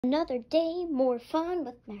Another day, more fun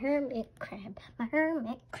with my hermit crab.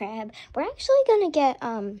 We're actually gonna get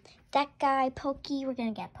that guy Pokey. We're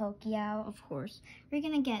gonna get Pokey out, of course. We're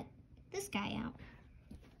gonna get this guy out.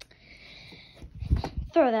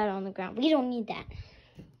 Throw that on the ground. We don't need that.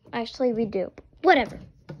 Actually, we do. Whatever.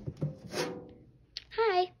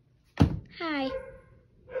 Hi. Hi.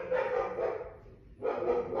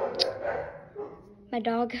 My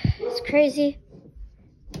dog is crazy.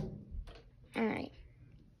 All right.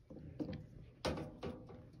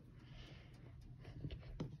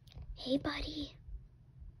 Hey, buddy.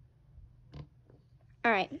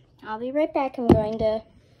 All right, I'll be right back. I'm going to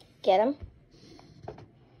get him.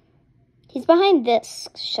 He's behind this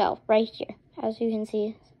shelf right here, as you can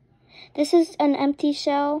see. This is an empty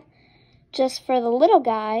shell just for the little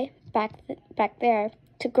guy back there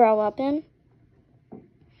to grow up in.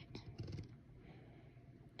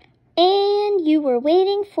 And you were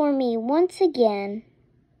waiting for me once again.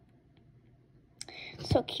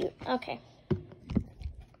 So cute. Okay.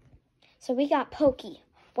 So we got Pokey,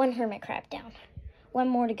 one hermit crab down, one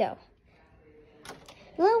more to go.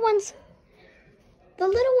 The little one's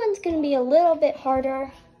gonna be a little bit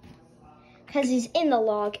harder because he's in the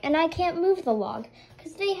log and I can't move the log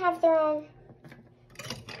because they have their own.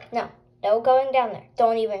 No going down there.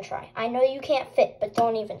 Don't even try. I know you can't fit, but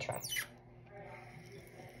don't even try.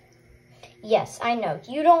 Yes, I know.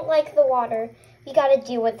 You don't like the water. We gotta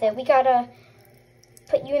deal with it. We gotta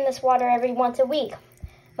put you in this water every once a week.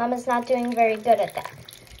 Mama's not doing very good at that.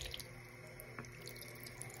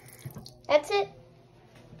 That's it.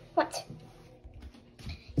 What?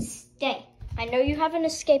 Stay. I know you haven't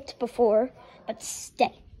escaped before, but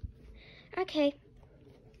stay. Okay.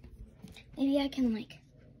 Maybe I can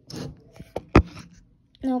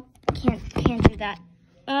Nope, can't do that.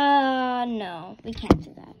 No, we can't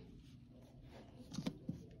do that.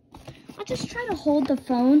 I'll just try to hold the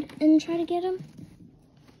phone and try to get him.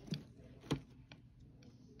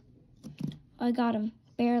 I got him,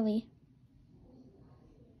 barely.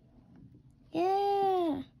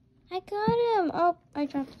 Yeah, I got him. Oh, I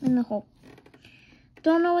dropped him in the hole.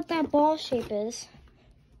 Don't know what that ball shape is.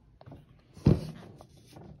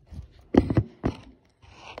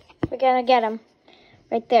 We're gonna get him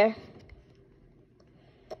right there.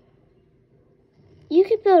 You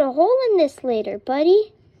could build a hole in this later,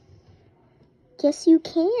 buddy. Yes, you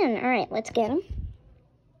can. All right, let's get him.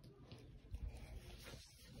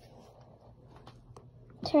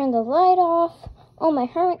 Turn the light off. All my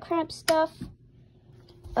hermit crab stuff.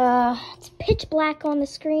 It's pitch black on the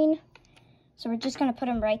screen. So we're just gonna put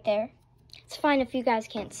him right there. It's fine if you guys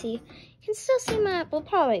can't see. You can still see we'll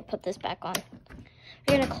probably put this back on.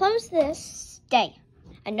 We're gonna close this. Stay.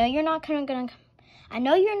 I know you're not gonna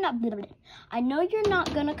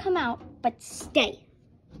come out, but stay.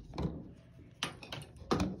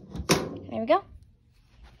 There we go.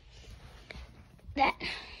 That.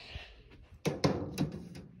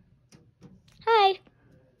 Hi.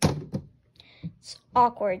 It's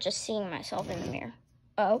awkward just seeing myself in the mirror.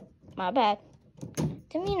 Oh, my bad.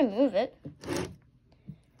 Didn't mean to move it.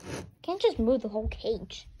 Can't just move the whole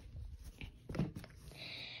cage.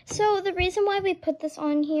 So the reason why we put this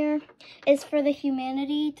on here is for the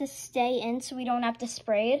humidity to stay in so we don't have to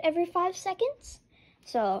spray it every 5 seconds.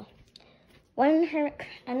 So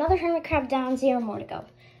another hermit crab down, 0 more to go.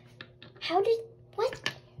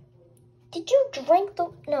 What? Did you drink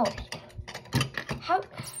no. How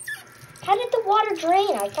did the water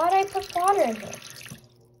drain? I thought I put water in here.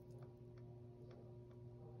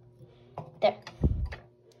 There.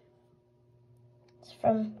 It's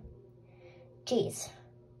from G's.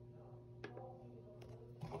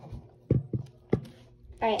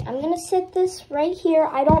 All right, I'm gonna sit this right here.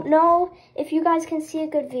 I don't know if you guys can see a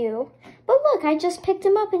good view, but look, I just picked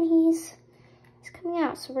him up and he's coming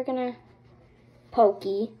out. So we're gonna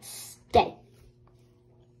Pokey, stay.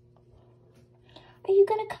 Are you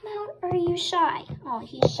gonna come out or are you shy? Oh,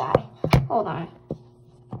 he's shy. Hold on.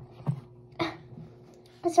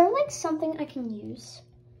 Is there something I can use?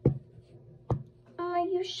 Are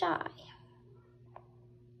you shy?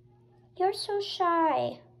 You're so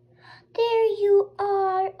shy. There you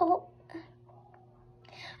are. Oh,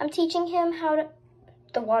 I'm teaching him how to.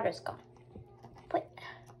 The water's gone. But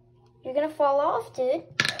you're gonna fall off, dude.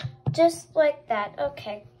 Just like that.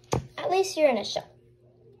 Okay. At least you're in a shell.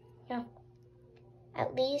 No.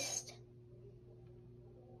 At least.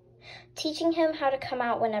 Teaching him how to come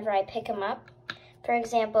out whenever I pick him up. For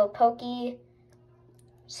example, Pokey.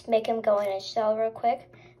 Just make him go in his shell real quick.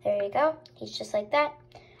 There you go. He's just like that.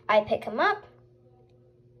 I pick him up.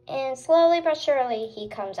 And slowly but surely, he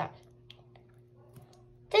comes out.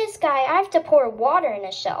 This guy, I have to pour water in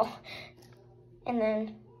his shell. And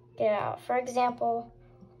then get it out. For example,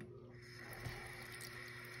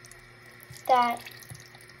 that.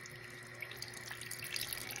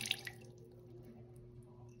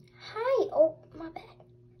 Hi. Oh, my bad.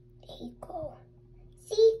 There you go.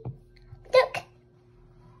 See? Look.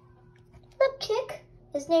 Look, Chick.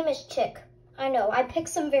 His name is Chick. I know. I picked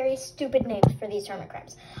some very stupid names for these hermit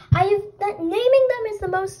crabs. Naming them is the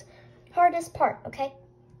most hardest part, okay?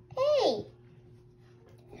 Hey.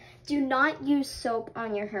 Do not use soap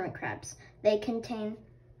on your hermit crabs. They contain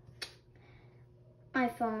my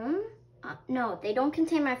phone. No, they don't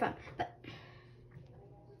contain my phone. But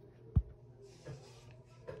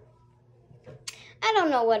I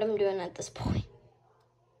don't know what I'm doing at this point.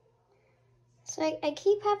 So I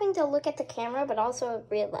keep having to look at the camera, but also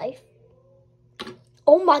real life.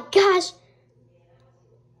 Oh my gosh.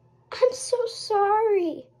 I'm so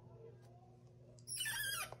sorry.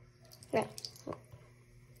 No.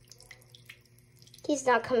 He's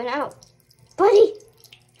not coming out. Buddy,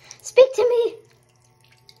 speak to me.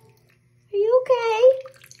 Are you okay?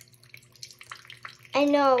 I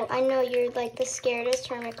know you're like the scaredest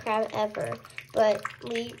hermit crab ever, but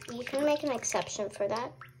you can make an exception for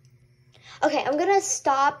that. Okay, I'm gonna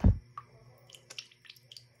stop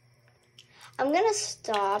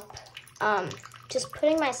just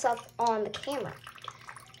putting myself on the camera.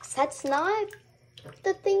 'Cause that's not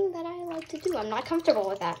the thing that I like to do. I'm not comfortable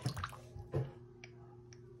with that.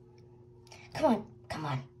 Come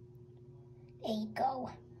on. There you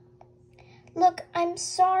go. Look, I'm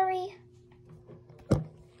sorry.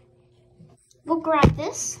 We'll grab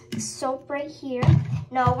this soap right here.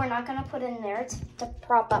 No, we're not gonna put it in there. It's to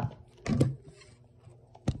prop up.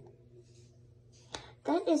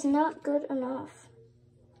 That is not good enough.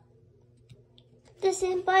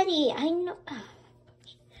 Listen, buddy, I know.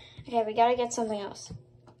 Okay, we gotta get something else.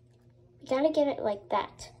 We gotta get it like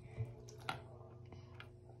that.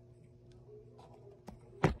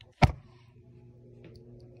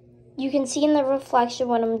 You can see in the reflection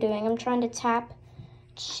what I'm doing. I'm trying to tap,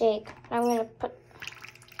 shake. I'm gonna put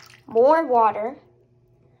more water.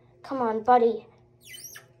 Come on, buddy.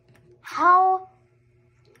 How?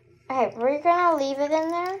 Okay, we're gonna leave it in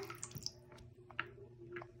there.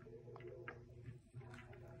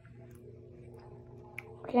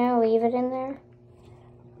 We're gonna leave it in there.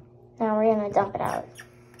 Now we're gonna dump it out.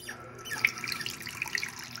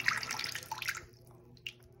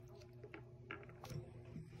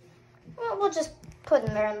 Well, we'll just put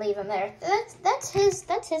him there and leave him there. That's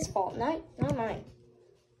his fault, not mine.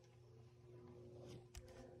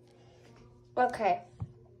 Okay.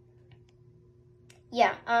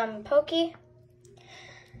 Yeah, Pokey.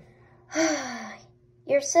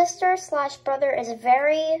 Your sister/brother is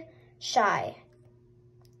very shy.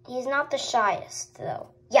 He's not the shyest, though.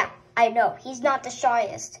 Yeah, I know. He's not the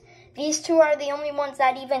shyest. These two are the only ones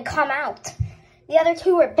that even come out. The other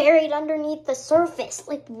two are buried underneath the surface.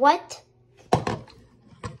 Like, what?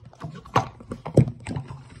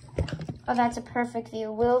 Oh, that's a perfect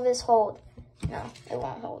view. Will this hold? No, it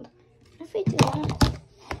won't hold. What if we do that?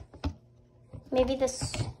 Maybe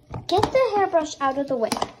this... Get the hairbrush out of the way.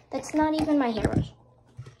 That's not even my hairbrush.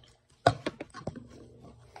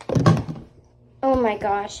 Oh my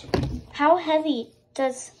gosh. How heavy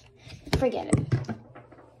does... Forget it.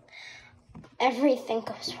 Everything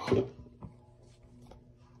goes wrong.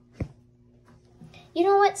 You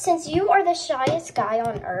know what? Since you are the shyest guy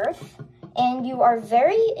on earth, and you are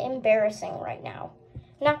very embarrassing right now.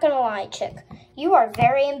 I'm not gonna lie, Chick. You are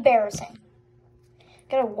very embarrassing. I'm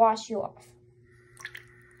gonna wash you off.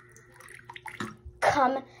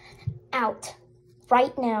 Come out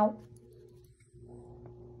right now.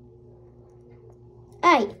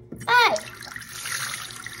 Hey.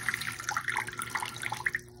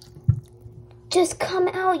 Just come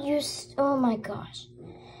out, oh my gosh.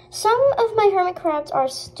 Some of my hermit crabs are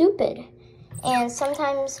stupid. And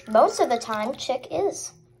sometimes, most of the time, Chick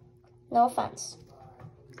is. No offense.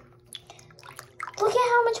 Look at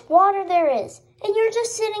how much water there is. And you're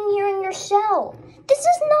just sitting here in your shell. This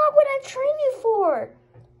is not what I've trained you for.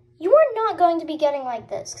 You are not going to be getting like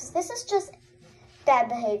this, because this is just bad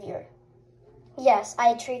behavior. Yes,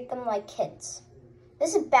 I treat them like kids.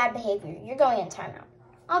 This is bad behavior. You're going in timeout.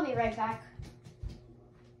 I'll be right back.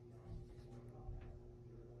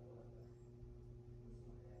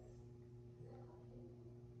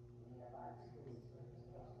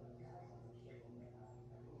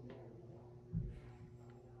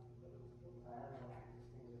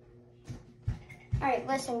 All right,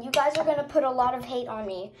 listen, you guys are going to put a lot of hate on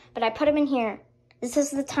me, but I put him in here. This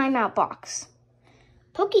is the timeout box.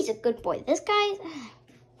 Pokey's a good boy. This guy,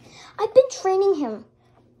 I've been training him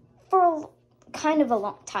for kind of a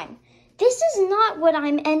long time. This is not what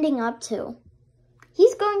I'm ending up to.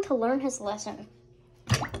 He's going to learn his lesson.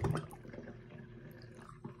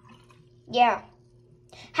 Yeah.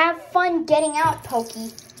 Have fun getting out,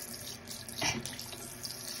 Pokey.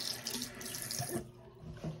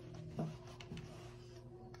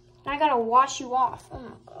 I gotta wash you off. Oh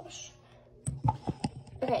my gosh.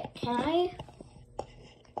 Okay, can I?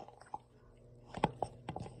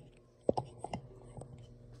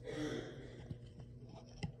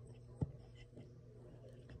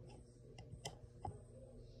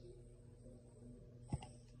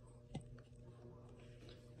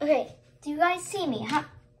 Okay, do you guys see me? Huh?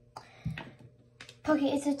 Pokey,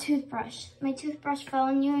 it's a toothbrush. My toothbrush fell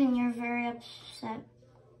on you and you're very upset.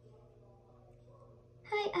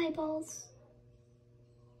 Hi, eyeballs.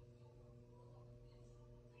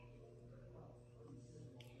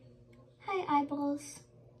 Hi, eyeballs.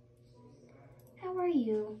 How are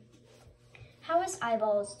you? How is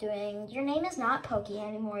Eyeballs doing? Your name is not Pokey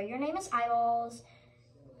anymore. Your name is Eyeballs.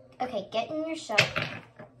 Okay, get in your shell.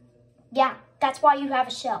 Yeah, that's why you have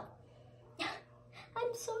a shell.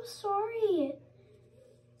 I'm so sorry.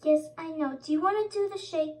 Yes, I know. Do you want to do the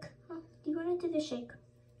shake? Huh? Do you want to do the shake?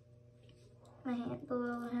 My hand, the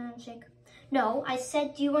little handshake. No, I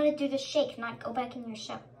said, do you want to do the shake, not go back in your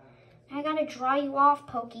shell? I gotta dry you off,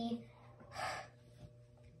 Pokey.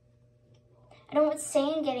 I don't want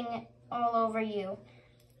sand getting it all over you.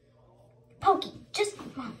 Pokey, just,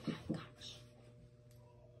 oh my gosh.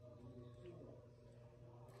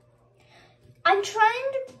 I'm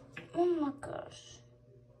trying to, oh my gosh.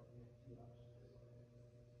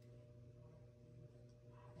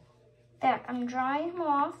 There, I'm drying him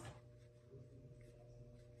off.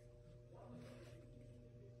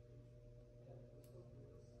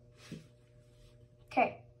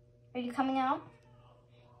 Okay, are you coming out?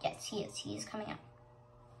 Yes, he is. He is coming out.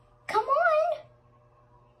 Come on!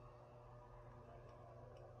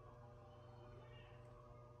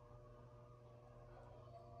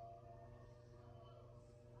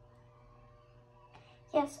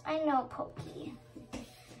 Yes, I know, Pokey.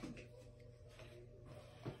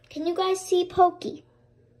 Can you guys see Pokey?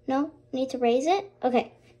 No? Need to raise it?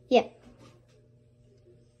 Okay, yeah.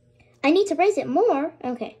 I need to raise it more?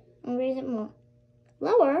 Okay, I'll raise it more.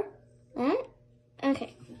 Lower? That?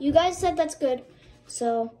 Okay, you guys said that's good,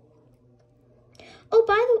 so. Oh,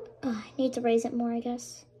 by the way, I need to raise it more, I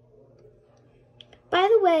guess. By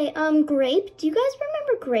the way, Grape, do you guys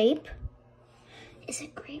remember Grape? Is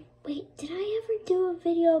it Grape? Wait, did I ever do a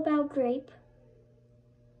video about Grape?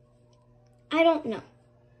 I don't know.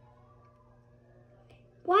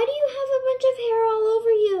 Why do you have a bunch of hair all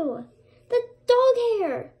over you? The dog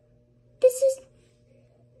hair. This is...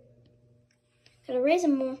 Gotta raise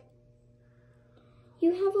him more.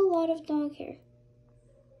 You have a lot of dog hair.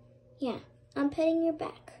 Yeah, I'm petting your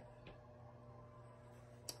back.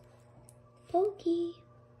 Pokey.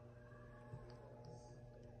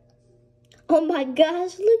 Oh my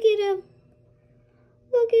gosh, look at him.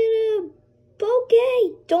 Look at him.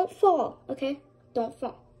 Pokey, don't fall, okay? Don't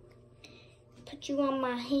fall. Put you on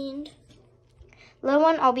my hand. Little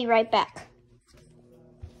one, I'll be right back.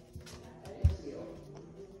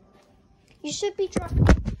 You should be dropping.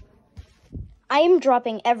 I am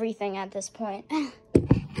dropping everything at this point.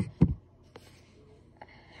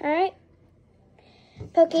 Alright.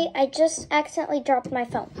 Pokey, I just accidentally dropped my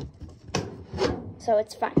phone. So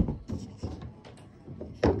it's fine.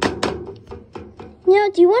 You know,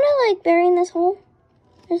 do you want to like bury in this hole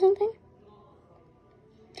or something?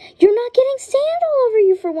 You're not getting sand all over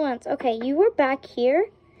you for once. Okay, you were back here.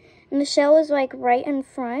 And the shell is like right in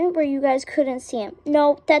front where you guys couldn't see him.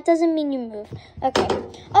 No, that doesn't mean you move. Okay,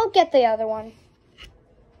 I'll get the other one.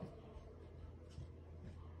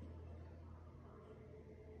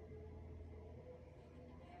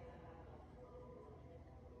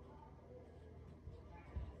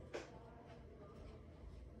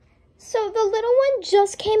 So the little one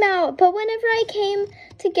just came out, but whenever I came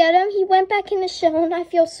to get him, he went back in the shell, and I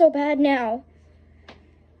feel so bad now.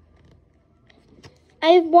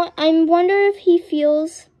 I wonder if he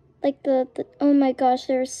feels like the oh my gosh,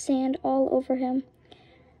 there's sand all over him.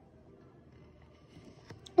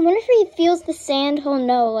 I wonder if he feels the sand, he'll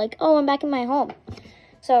know, like, oh, I'm back in my home.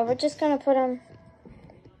 So we're just gonna put him.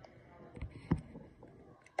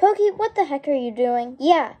 Pokey, what the heck are you doing?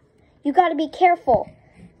 Yeah, you gotta be careful.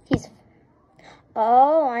 He's...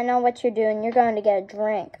 Oh, I know what you're doing. You're going to get a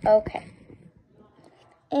drink. Okay.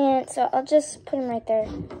 And so I'll just put him right there.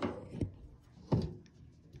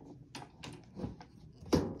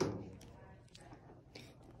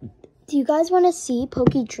 Do you guys want to see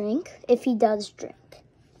Pokey drink? If he does drink.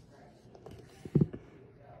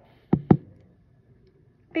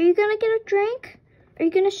 Are you going to get a drink? Are you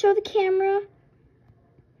gonna show the camera?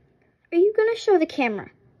 Are you gonna show the camera?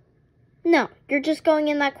 No, you're just going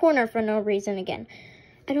in that corner for no reason again.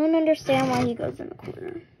 I don't understand why he goes in the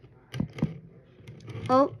corner.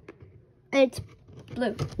 Oh, it's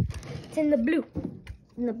blue. It's in the blue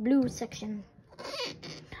section.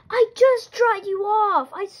 I just dried you off.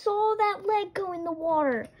 I saw that leg go in the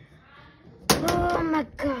water. Oh my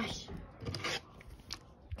gosh.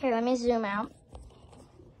 Okay, let me zoom out.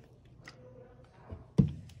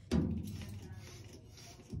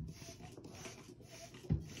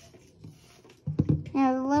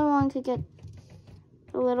 Yeah, the little one could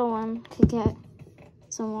get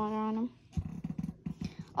some water on him.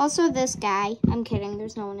 Also this guy. I'm kidding,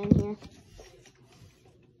 there's no one in here.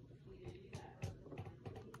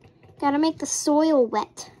 Gotta make the soil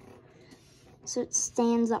wet so it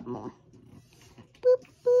stands up more. Boop,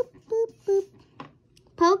 boop, boop, boop.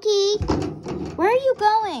 Pokey, where are you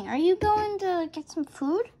going? Are you going to get some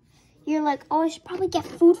food? You're like, oh, I should probably get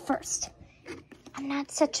food first. I'm not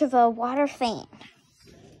such of a water fan.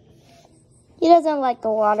 He doesn't like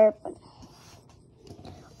the water.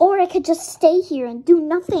 Or I could just stay here and do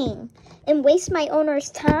nothing and waste my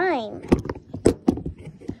owner's time.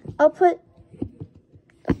 I'll put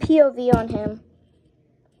a POV on him.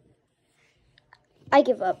 I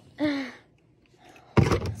give up.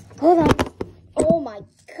 Hold on. Oh my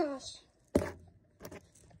gosh.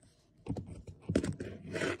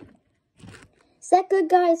 Is that good,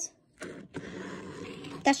 guys?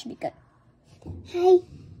 That should be good. Hi.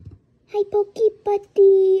 Hi, Pokey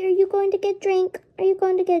Buddy. Are you going to get a drink? Are you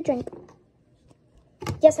going to get a drink?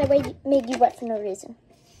 Yes, I made you wet for no reason.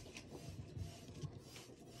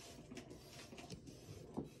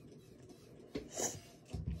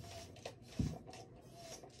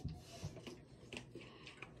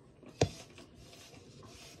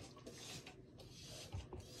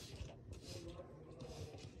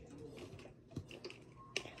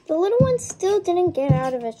 The little one still didn't get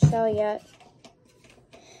out of its shell yet.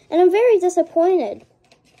 And I'm very disappointed.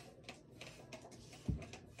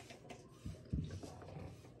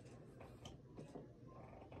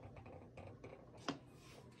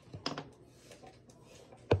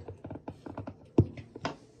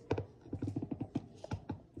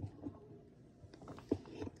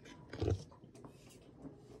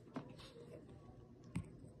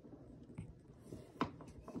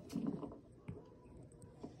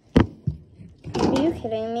 Are you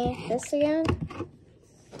kidding me? This again?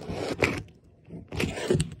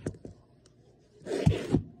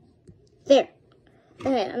 There.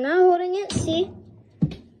 Okay, I'm not holding it. See?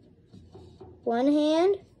 One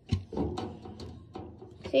hand.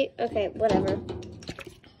 See? Okay, whatever.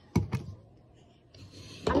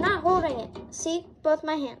 I'm not holding it. See? Both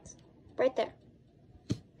my hands. Right there.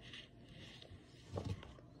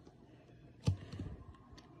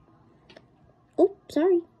 Oh,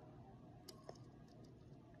 sorry.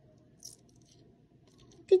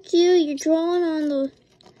 Look at you. You're drawing on the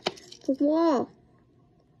wall.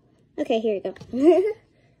 Okay, here you go.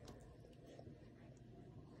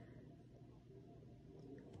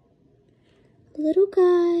 Little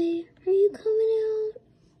guy, are you coming out?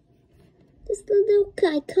 This little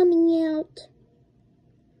guy coming out.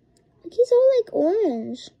 Look, he's all like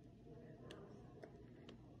orange.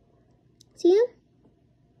 See him?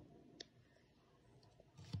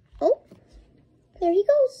 Oh, there he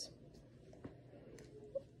goes.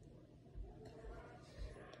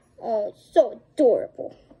 Oh, so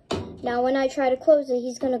adorable. Now when I try to close it,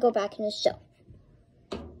 he's going to go back in his shell.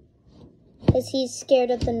 Because he's scared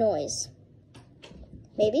of the noise.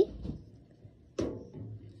 Maybe?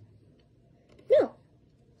 No.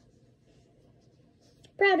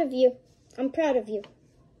 Proud of you. I'm proud of you.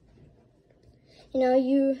 You know,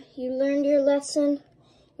 you learned your lesson.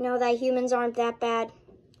 You know that humans aren't that bad.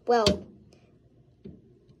 Well,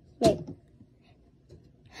 maybe.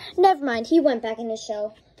 Never mind, he went back in his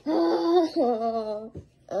shell.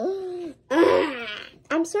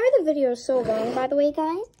 I'm sorry the video is so long, by the way,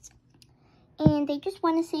 guys. And they just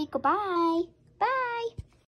want to say goodbye.